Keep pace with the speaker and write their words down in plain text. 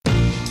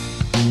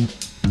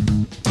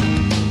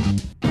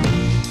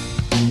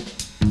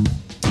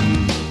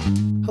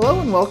Hello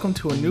and welcome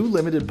to a new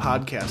limited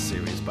podcast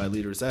series by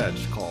Leaders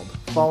Edge called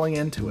Falling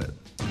Into It.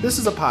 This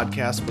is a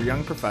podcast where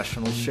young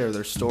professionals share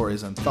their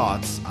stories and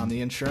thoughts on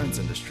the insurance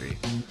industry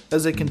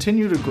as they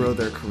continue to grow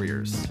their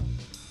careers.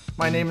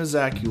 My name is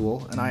Zach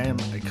Ewell, and I am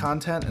a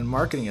content and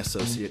marketing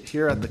associate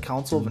here at the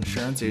Council of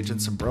Insurance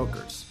Agents and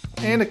Brokers,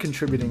 and a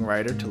contributing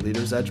writer to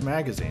Leaders Edge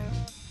magazine.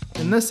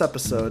 In this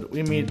episode,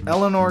 we meet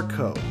Eleanor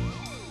Coe,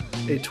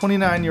 a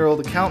 29-year-old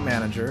account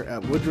manager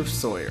at Woodruff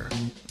Sawyer,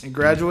 a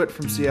graduate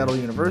from Seattle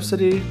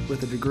University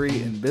with a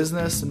degree in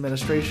business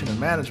administration and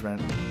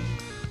management.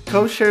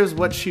 Coe shares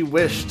what she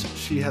wished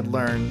she had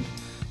learned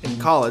in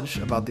college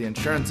about the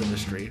insurance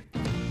industry,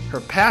 her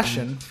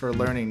passion for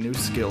learning new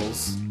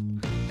skills,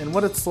 and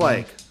what it's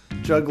like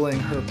juggling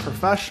her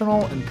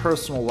professional and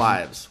personal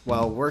lives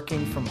while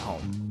working from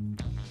home.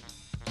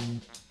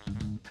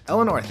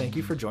 Eleanor, thank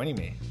you for joining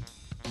me.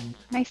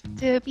 Nice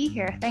to be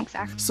here. Thanks,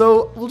 Zach.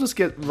 So we'll just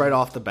get right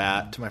off the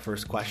bat to my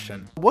first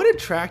question. What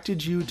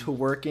attracted you to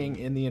working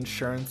in the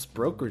insurance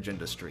brokerage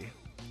industry?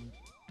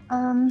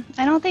 I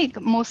don't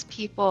think most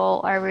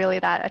people are really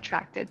that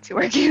attracted to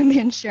working in the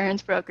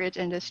insurance brokerage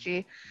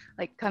industry.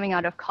 Like coming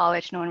out of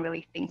college, no one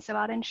really thinks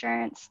about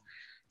insurance.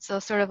 So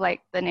sort of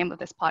like the name of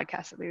this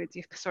podcast alludes,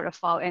 you sort of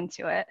fall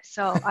into it.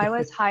 So I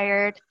was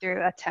hired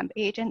through a temp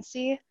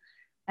agency.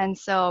 And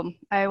so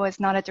I was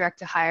not a direct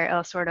to hire, it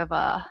was sort of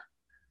a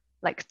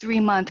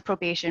 3-month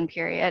probation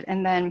period.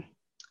 And then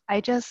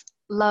I just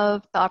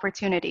love the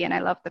opportunity and I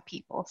love the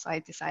people. So I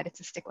decided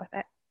to stick with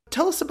it.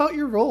 Tell us about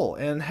your role,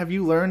 and have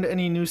you learned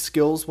any new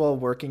skills while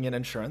working in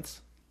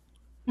insurance?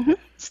 Mm-hmm.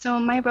 So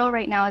my role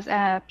right now is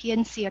a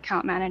PNC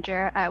account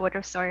manager at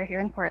Woodruff Sawyer here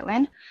in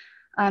Portland.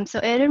 So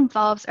it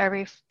involves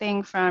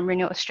everything from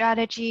renewal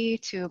strategy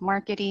to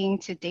marketing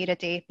to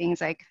day-to-day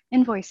things like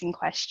invoicing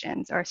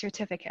questions or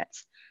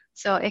certificates.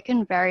 So it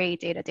can vary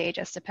day to day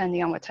just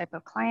depending on what type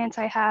of clients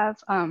I have,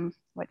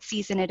 what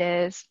season it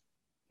is,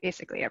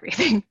 basically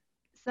everything.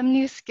 Some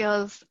new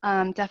skills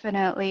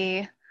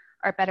definitely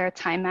are better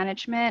time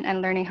management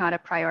and learning how to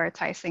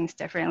prioritize things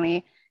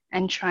differently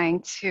and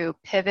trying to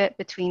pivot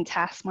between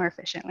tasks more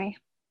efficiently.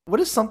 What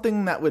is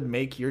something that would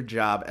make your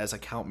job as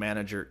account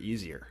manager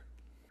easier?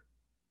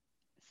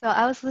 So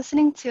I was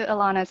listening to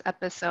Alana's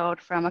episode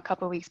from a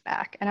couple weeks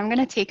back, and I'm going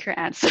to take her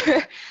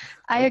answer.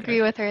 I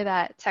agree with her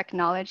that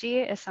technology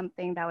is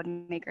something that would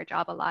make our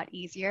job a lot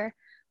easier.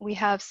 We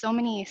have so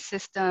many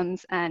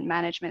systems and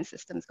management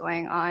systems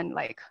going on,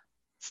 like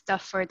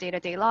stuff for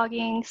day-to-day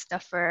logging,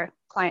 stuff for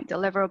client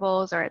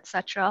deliverables, or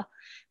etc.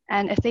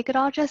 And if they could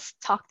all just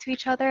talk to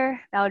each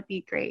other, that would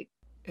be great.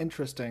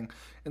 Interesting.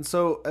 And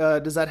so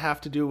does that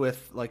have to do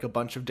with like a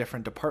bunch of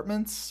different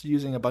departments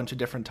using a bunch of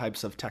different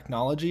types of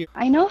technology?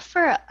 I know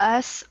for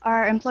us,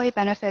 our employee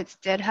benefits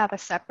did have a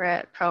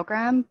separate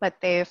program, but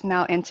they've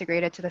now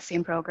integrated to the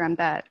same program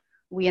that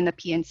we in the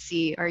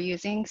PNC are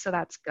using, so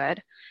that's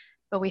good.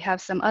 But we have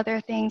some other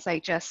things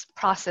like just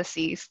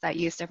processes that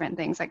use different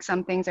things. Like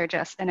some things are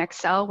just in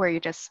Excel where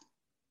you just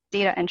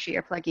data entry,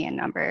 you're plugging in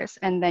numbers,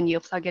 and then you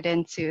plug it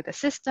into the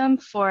system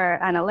for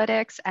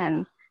analytics,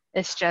 and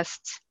it's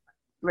just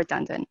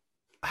redundant.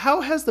 How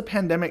has the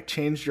pandemic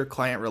changed your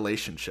client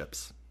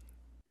relationships?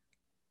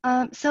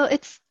 So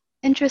it's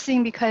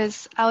interesting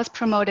because I was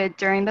promoted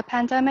during the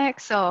pandemic.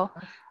 So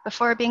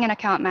before being an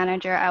account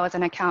manager, I was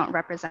an account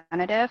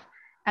representative,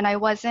 and I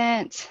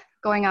wasn't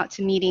going out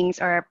to meetings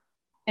or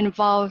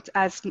involved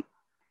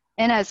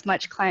in as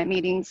much client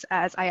meetings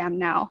as I am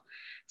now.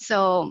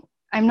 So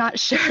I'm not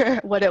sure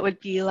what it would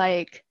be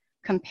like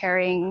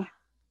comparing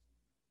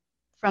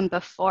from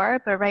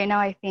before, but right now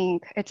I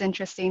think it's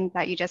interesting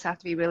that you just have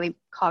to be really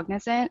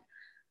cognizant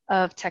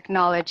of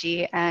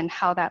technology and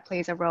how that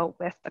plays a role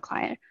with the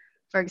client.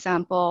 For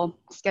example,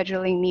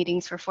 scheduling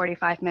meetings for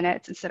 45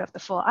 minutes instead of the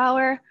full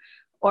hour,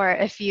 or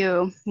if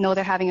you know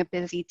they're having a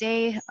busy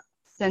day,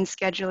 then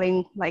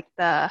scheduling like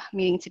the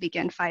meeting to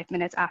begin 5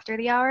 minutes after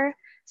the hour,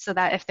 so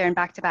that if they're in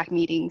back-to-back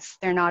meetings,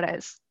 they're not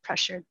as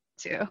pressured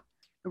to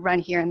run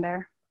here and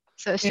there.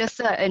 So it's just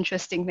an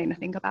interesting thing to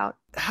think about.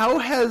 How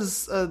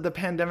has the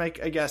pandemic,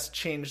 I guess,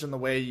 changed in the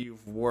way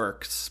you've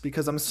worked?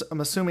 Because I'm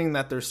assuming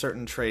that there's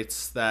certain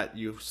traits that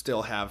you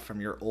still have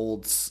from your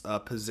old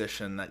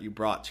position that you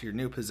brought to your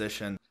new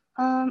position.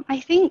 I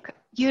think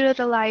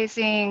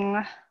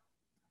utilizing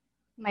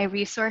my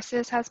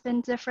resources has been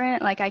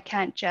different. Like I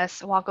can't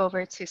just walk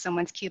over to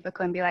someone's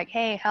cubicle and be like,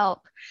 hey,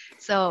 help.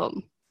 So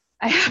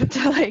I have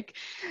to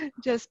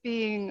just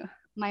being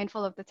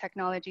mindful of the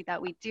technology that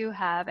we do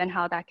have and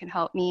how that can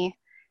help me.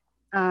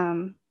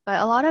 But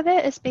a lot of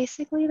it is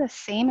basically the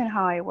same in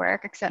how I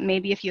work, except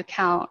maybe if you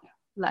count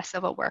less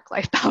of a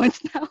work-life balance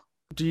now.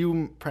 Do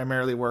you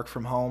primarily work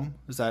from home?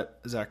 Is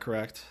that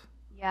correct?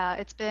 Yeah,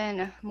 it's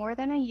been more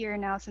than a year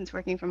now since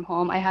working from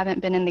home. I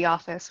haven't been in the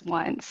office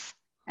once,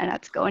 and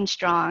that's going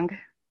strong.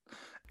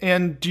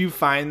 And do you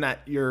find that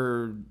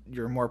you're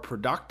more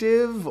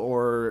productive,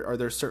 or are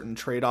there certain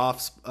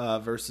trade-offs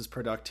versus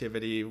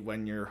productivity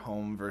when you're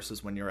home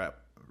versus when you're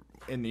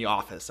in the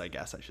office, I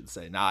guess I should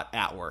say, not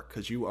at work,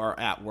 because you are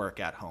at work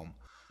at home?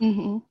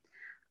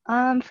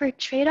 For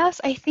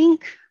trade-offs, I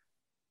think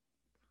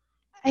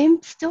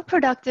I'm still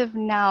productive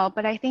now,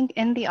 but I think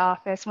in the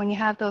office, when you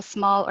have those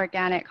small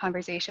organic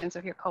conversations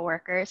with your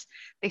coworkers,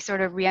 they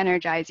sort of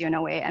re-energize you in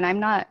a way. And I'm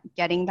not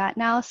getting that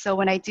now. So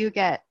when I do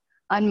get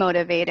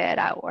unmotivated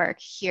at work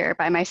here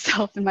by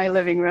myself in my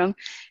living room,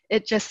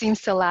 it just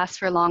seems to last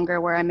for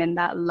longer where I'm in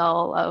that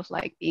lull of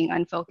like being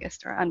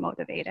unfocused or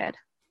unmotivated.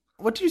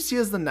 What do you see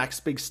as the next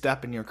big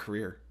step in your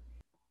career?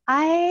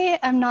 I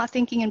am not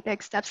thinking in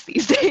big steps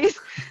these days.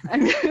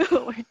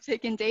 We're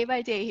taking day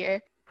by day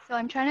here. So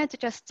I'm trying to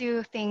just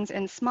do things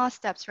in small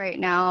steps right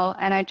now,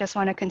 and I just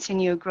want to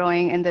continue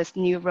growing in this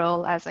new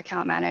role as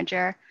account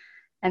manager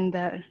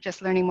and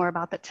just learning more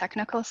about the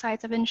technical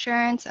sides of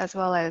insurance, as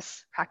well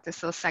as practice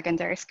those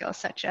secondary skills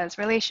such as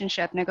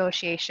relationship,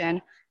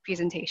 negotiation,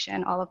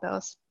 presentation, all of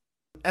those.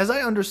 As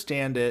I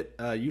understand it,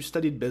 you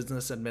studied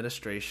business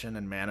administration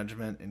and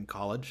management in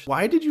college.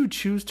 Why did you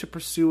choose to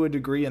pursue a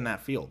degree in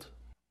that field?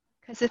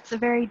 Because it's a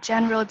very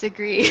general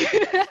degree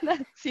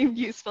that seemed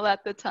useful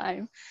at the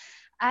time.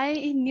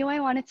 I knew I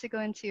wanted to go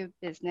into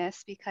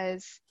business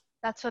because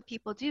that's what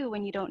people do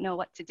when you don't know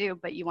what to do,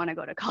 but you want to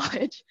go to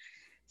college.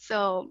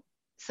 So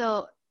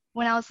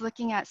when I was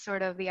looking at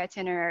sort of the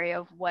itinerary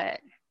of what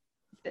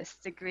this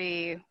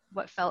degree,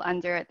 what fell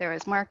under it, there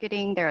was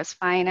marketing, there was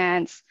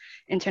finance,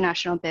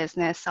 international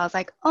business. So I was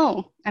like,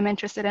 oh, I'm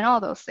interested in all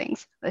those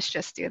things. Let's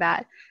just do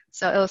that.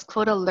 So it was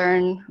cool to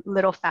learn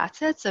little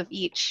facets of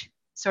each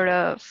sort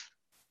of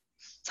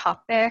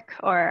topic,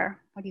 or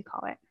what do you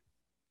call it?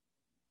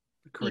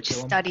 Each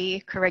study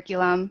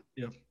curriculum,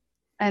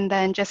 and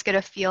then just get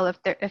a feel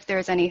if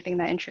there's anything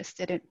that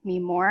interested me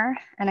more.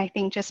 And I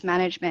think just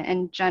management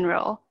in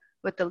general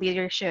with the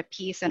leadership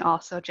piece, and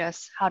also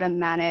just how to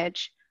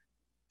manage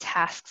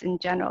tasks in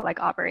general,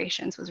 like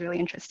operations, was really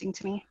interesting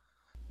to me.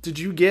 Did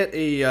you get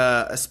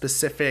a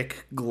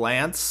specific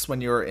glance when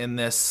you were in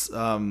this,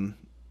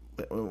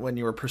 when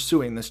you were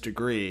pursuing this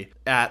degree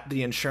at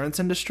the insurance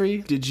industry?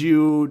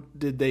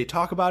 Did they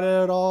talk about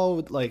it at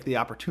all, like the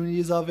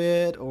opportunities of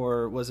it,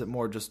 or was it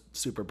more just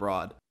super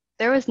broad?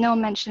 There was no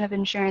mention of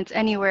insurance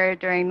anywhere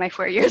during my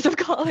 4 years of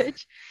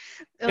college.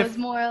 It was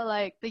more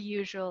like the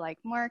usual, like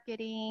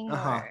marketing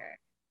or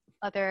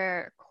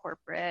other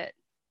corporate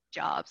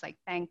jobs like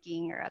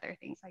banking or other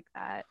things like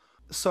that.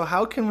 So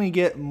how can we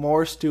get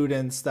more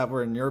students that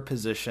were in your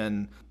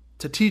position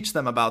to teach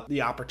them about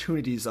the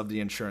opportunities of the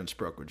insurance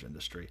brokerage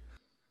industry?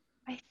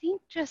 I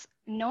think just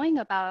knowing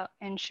about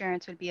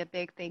insurance would be a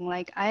big thing.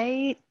 Like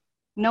I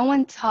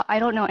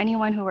don't know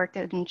anyone who worked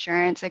in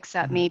insurance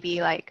except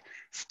maybe like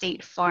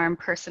State Farm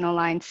personal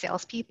line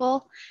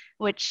salespeople,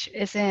 which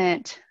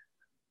isn't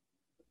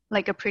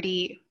like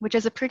which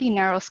is a pretty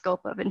narrow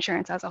scope of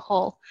insurance as a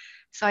whole.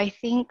 So I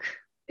think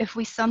if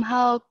we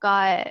somehow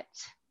got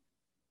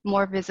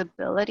more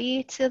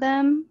visibility to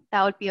them,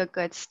 that would be a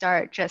good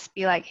start. Just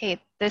be like,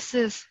 hey, this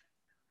is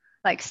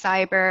like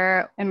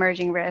cyber,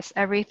 emerging risks,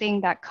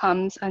 everything that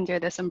comes under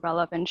this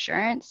umbrella of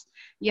insurance.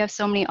 You have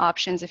so many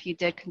options if you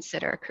did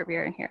consider a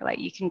career in here. Like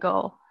you can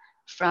go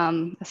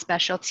from a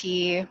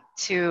specialty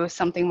to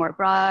something more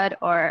broad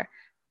or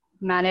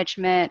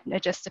management.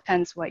 It just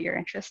depends what you're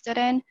interested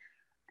in.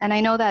 And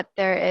I know that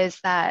there is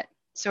that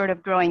sort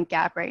of growing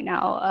gap right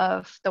now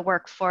of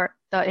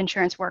the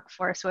insurance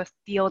workforce, with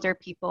the older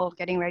people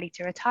getting ready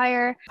to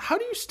retire. How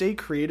do you stay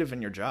creative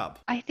in your job?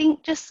 I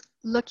think just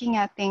looking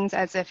at things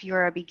as if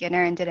you're a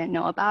beginner and didn't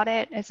know about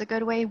it is a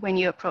good way when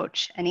you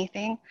approach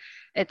anything.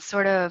 It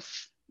sort of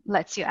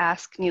lets you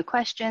ask new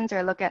questions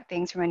or look at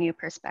things from a new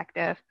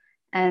perspective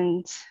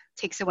and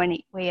takes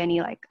away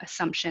any like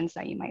assumptions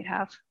that you might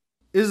have.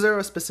 Is there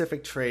a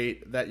specific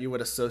trait that you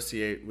would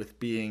associate with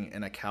being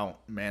an account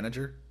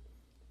manager?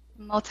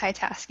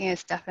 Multitasking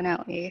is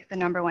definitely the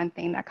number one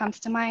thing that comes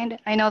to mind.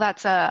 I know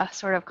that's a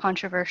sort of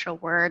controversial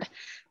word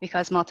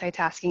because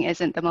multitasking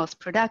isn't the most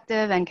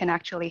productive and can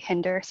actually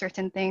hinder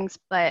certain things,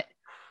 but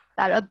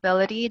that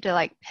ability to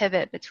like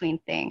pivot between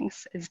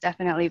things is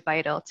definitely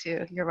vital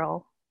to your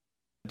role.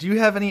 Do you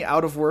have any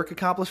out of work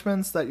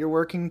accomplishments that you're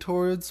working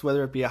towards,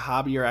 whether it be a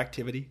hobby or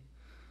activity?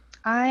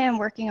 I am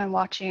working on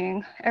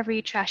watching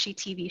every trashy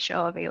TV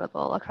show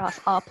available across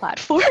all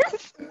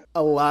platforms.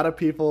 A lot of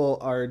people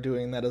are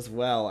doing that as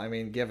well. I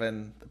mean,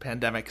 given the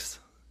pandemic's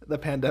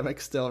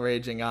still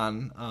raging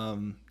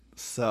on.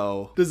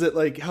 So does it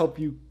like help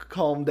you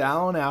calm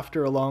down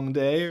after a long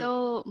day?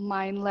 So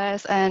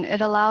mindless, and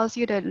it allows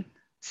you to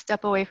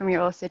step away from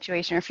your own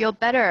situation or feel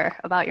better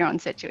about your own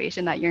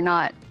situation, that you're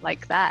not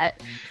like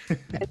that.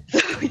 So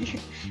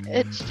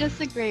it's just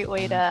a great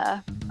way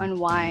to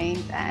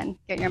unwind and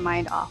get your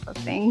mind off of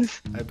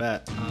things. I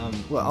bet.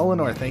 Well,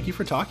 Eleanor, thank you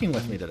for talking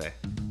with me today.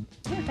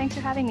 Yeah, thanks for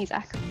having me,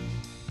 Zach.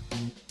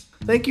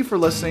 Thank you for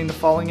listening to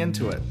Falling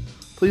Into It.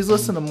 Please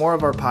listen to more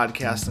of our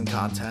podcasts and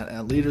content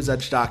at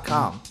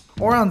leadersedge.com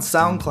or on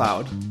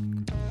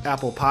SoundCloud,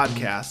 Apple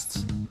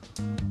Podcasts,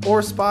 or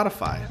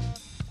Spotify.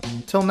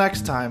 Till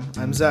next time,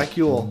 I'm Zach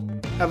Ewell.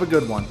 Have a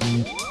good one.